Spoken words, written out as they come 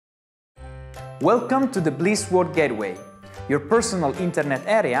Welcome to the Bliss World Gateway, your personal internet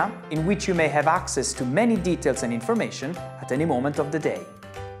area in which you may have access to many details and information at any moment of the day.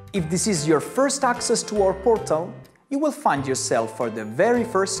 If this is your first access to our portal, you will find yourself for the very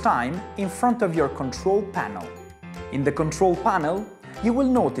first time in front of your control panel. In the control panel, you will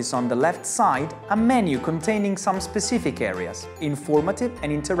notice on the left side a menu containing some specific areas, informative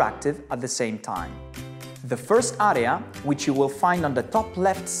and interactive at the same time. The first area, which you will find on the top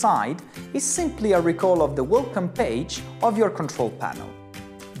left side, is simply a recall of the welcome page of your control panel.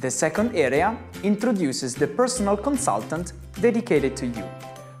 The second area introduces the personal consultant dedicated to you,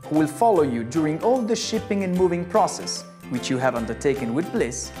 who will follow you during all the shipping and moving process, which you have undertaken with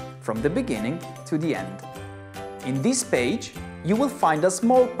Bliss from the beginning to the end. In this page, you will find a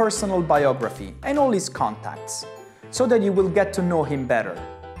small personal biography and all his contacts, so that you will get to know him better.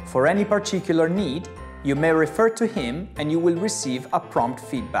 For any particular need, you may refer to him and you will receive a prompt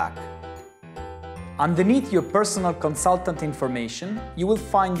feedback. Underneath your personal consultant information, you will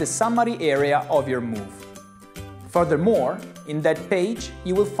find the summary area of your move. Furthermore, in that page,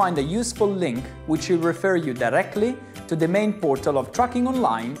 you will find a useful link which will refer you directly to the main portal of Tracking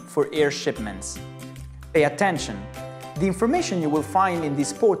Online for air shipments. Pay attention! The information you will find in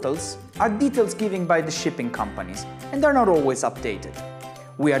these portals are details given by the shipping companies and are not always updated.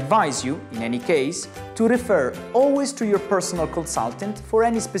 We advise you, in any case, to refer always to your personal consultant for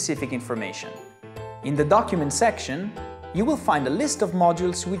any specific information. In the document section, you will find a list of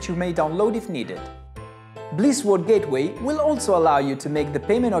modules which you may download if needed. Bliss World Gateway will also allow you to make the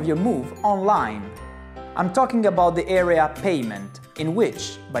payment of your move online. I'm talking about the area Payment, in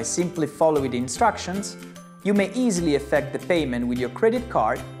which, by simply following the instructions, you may easily effect the payment with your credit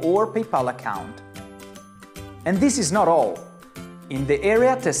card or PayPal account. And this is not all. In the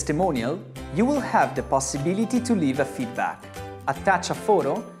area Testimonial, you will have the possibility to leave a feedback, attach a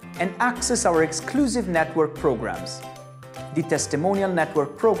photo, and access our exclusive network programs, the Testimonial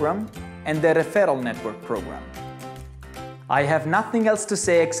Network Program and the Referral Network Program. I have nothing else to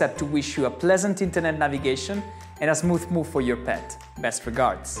say except to wish you a pleasant internet navigation and a smooth move for your pet. Best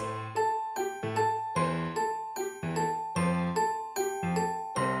regards.